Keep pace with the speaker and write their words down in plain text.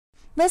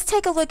Let's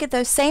take a look at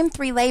those same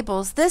three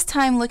labels, this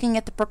time looking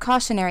at the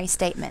precautionary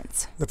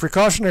statements. The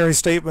precautionary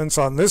statements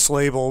on this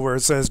label where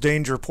it says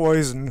danger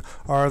poison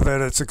are that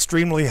it's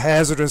extremely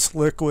hazardous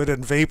liquid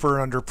and vapor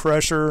under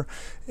pressure,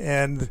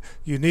 and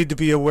you need to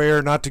be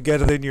aware not to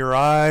get it in your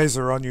eyes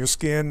or on your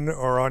skin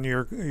or on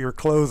your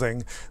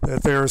clothing,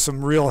 that there are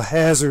some real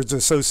hazards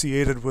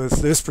associated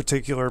with this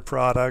particular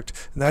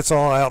product, and that's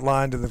all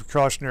outlined in the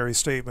precautionary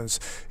statements.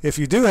 If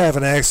you do have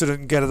an accident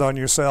and get it on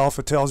yourself,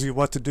 it tells you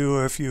what to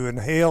do if you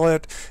inhale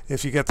it,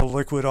 if you get the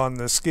liquid on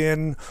the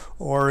skin,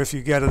 or if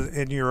you get it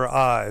in your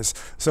eyes.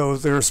 So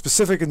there are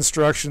specific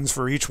instructions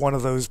for each one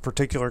of those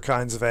particular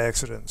kinds of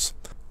accidents.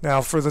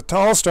 Now for the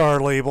Tall Star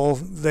label,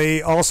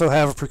 they also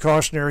have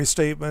precautionary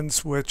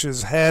statements, which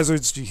is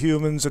hazards to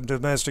humans and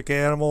domestic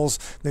animals.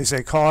 They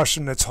say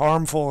caution, it's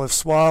harmful if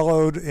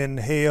swallowed,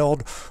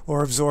 inhaled,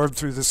 or absorbed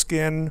through the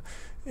skin.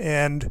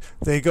 And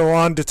they go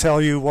on to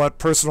tell you what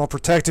personal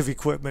protective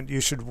equipment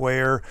you should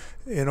wear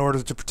in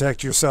order to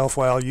protect yourself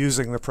while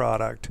using the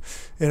product.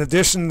 In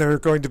addition, there are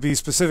going to be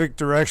specific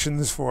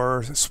directions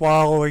for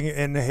swallowing,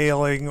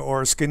 inhaling,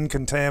 or skin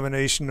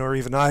contamination or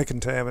even eye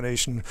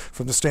contamination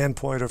from the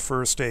standpoint of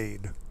first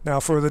aid. Now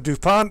for the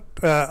DuPont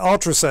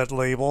Ultraset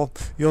label,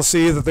 you'll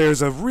see that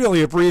there's a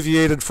really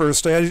abbreviated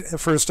first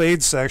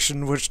aid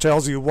section which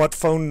tells you what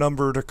phone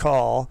number to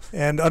call.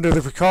 And under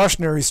the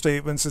precautionary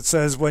statements it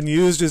says, when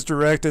used as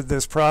directed,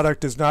 this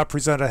product does not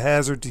present a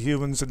hazard to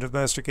humans and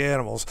domestic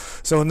animals.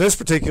 So in this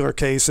particular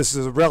case, this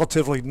is a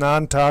relatively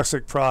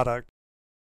non-toxic product.